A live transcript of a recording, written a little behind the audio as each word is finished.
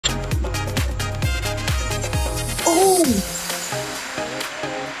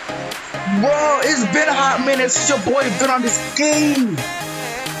Bro, it's been a hot minute since your boy been on this game.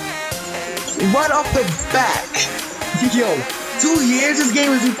 Right off the back. Yo, 2 years this game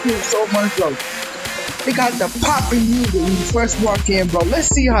has improved so much, bro. They got the popping music when you first walk in, bro. Let's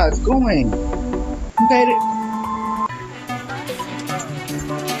see how it's going. Okay,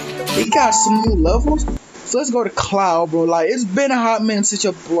 they got some new levels. So let's go to Cloud, bro. Like, it's been a hot minute since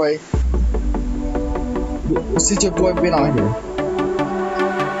your boy been on here.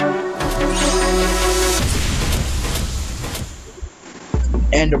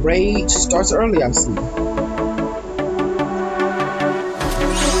 And the raid starts early, I see.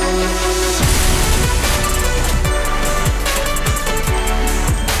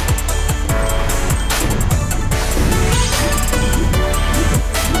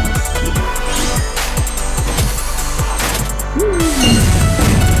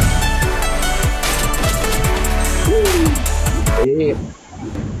 Yeah.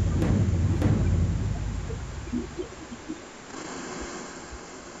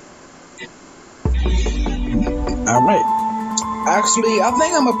 Alright. Actually, I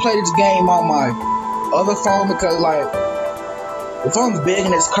think I'm gonna play this game on my other phone because, like, the phone's big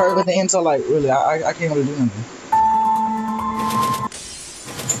and it's curved at the end, so, like, really, I can't really do anything.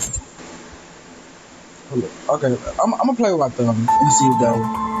 Okay, I'm gonna play with my thumb and see what that is.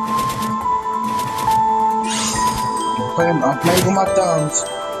 I'm playing with my thumbs.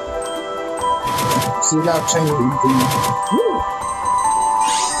 See if I'll change anything. Woo!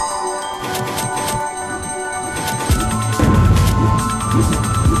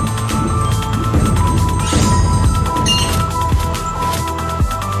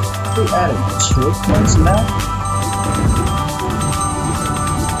 They added checkpoints now.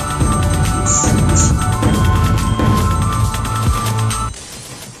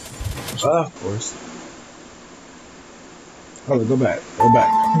 Of course. Oh, go back. I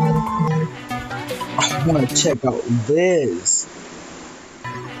want to check out this.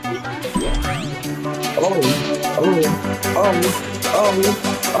 Oh.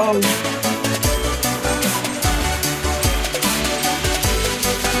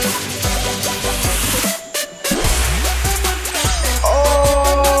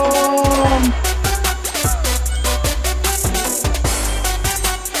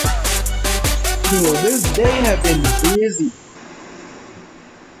 Dude, this day have been busy.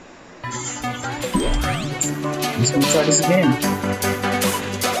 Let's go try this again.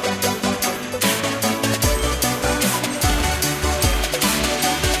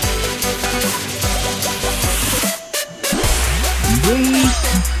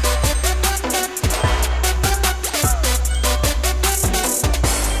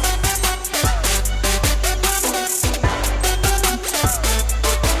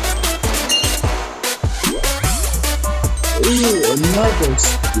 Ooh, another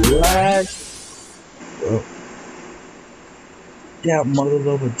splash. Oh. That mother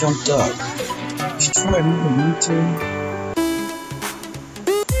lover jumped up. She's trying to move to.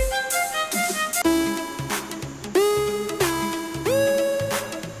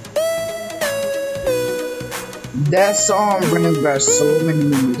 That song brings back so many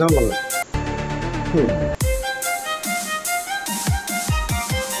memories. Cool.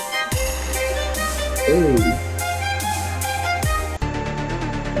 Hey.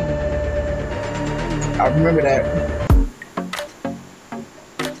 I remember that.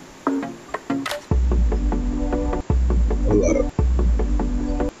 Hold up.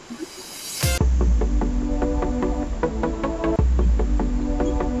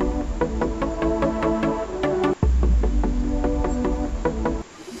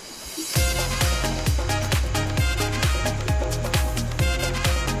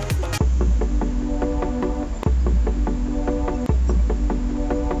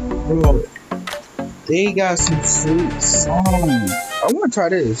 Bro. They got some sweet songs. I want to try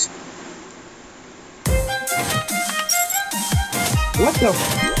this. What the?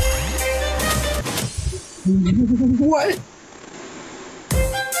 What?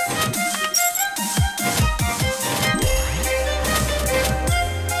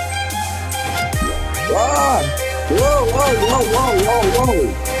 Ah! Whoa!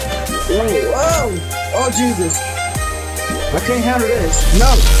 Oh Jesus! I can't handle this.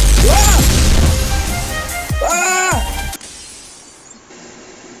 No! Ah! Ah!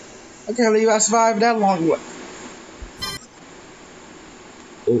 I can't believe I survived that long.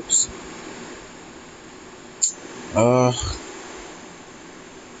 Oops.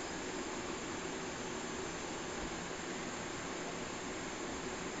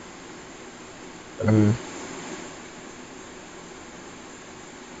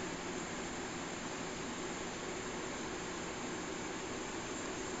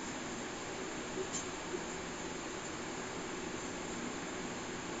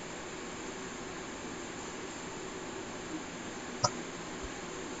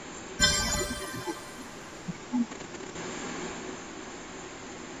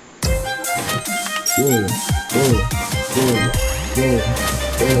 whoa, whoa, whoa, whoa,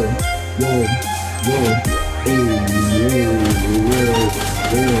 whoa, whoa, whoa, hey, whoa,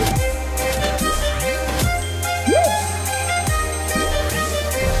 whoa.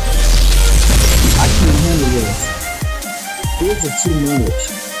 I can't handle this. This is too much.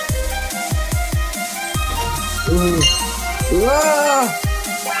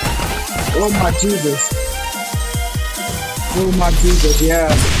 Oh my Jesus. Oh my Jesus, yeah.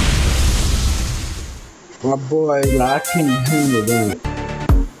 My boy, like, I can't handle that.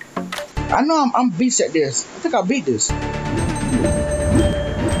 I know I'm beast at this. I think I beat this. I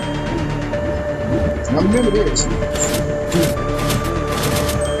remember this.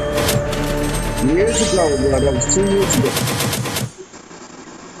 Years ago, bro. That was 2 years ago.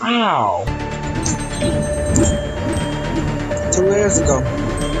 Ow. 2 years ago.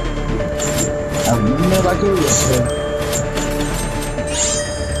 I remember like it was yesterday.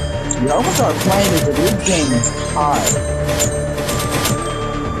 Yeah, I'm gonna start playing this, but this game is hard.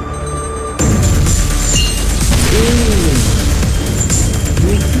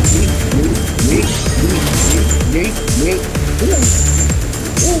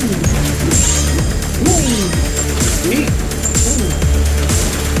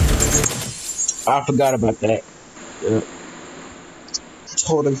 I forgot about that. Yep.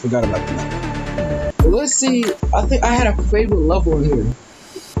 Totally forgot about that. Well, let's see. I think I had a favorite level in here.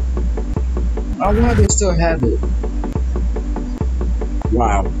 I wonder if they still have it.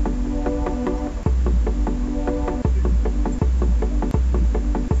 Wow.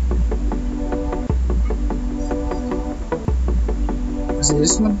 Is it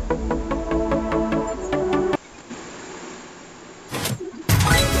this one?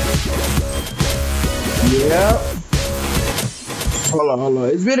 Yep. Hold on.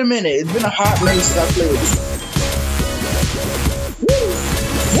 It's been a minute. It's been a hot minute since I played this.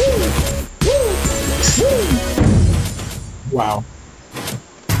 Wow.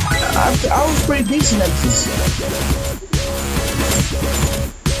 I was pretty decent at this.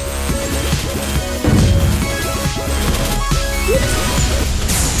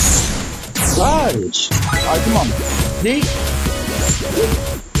 Gosh. Alright, come on. D.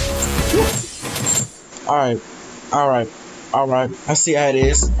 Alright. I see how it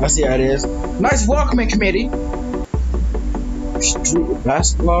is. Nice welcoming committee. Street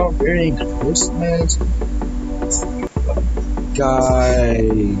basketball, very Christmas.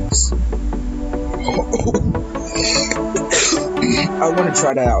 Guys. I want to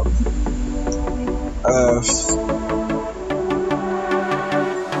try that out.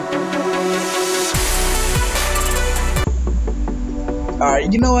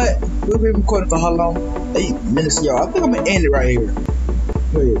 Alright, you know what? We've been recording for how long? 8 minutes, y'all. I think I'm gonna end it right here.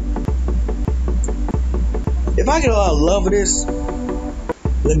 Wait. If I get a lot of love of this,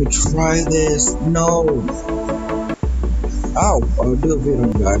 let me try this. No. I'll do a video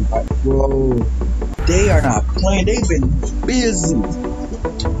on that. Like, bro, they are not playing. They've been busy.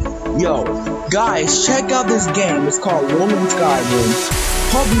 Yo, guys, check out this game. It's called Rolling Skyrim.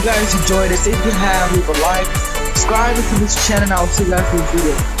 Hope you guys enjoyed this. If you have, leave a like, subscribe to this channel, and I'll see you guys in the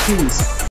video. Peace.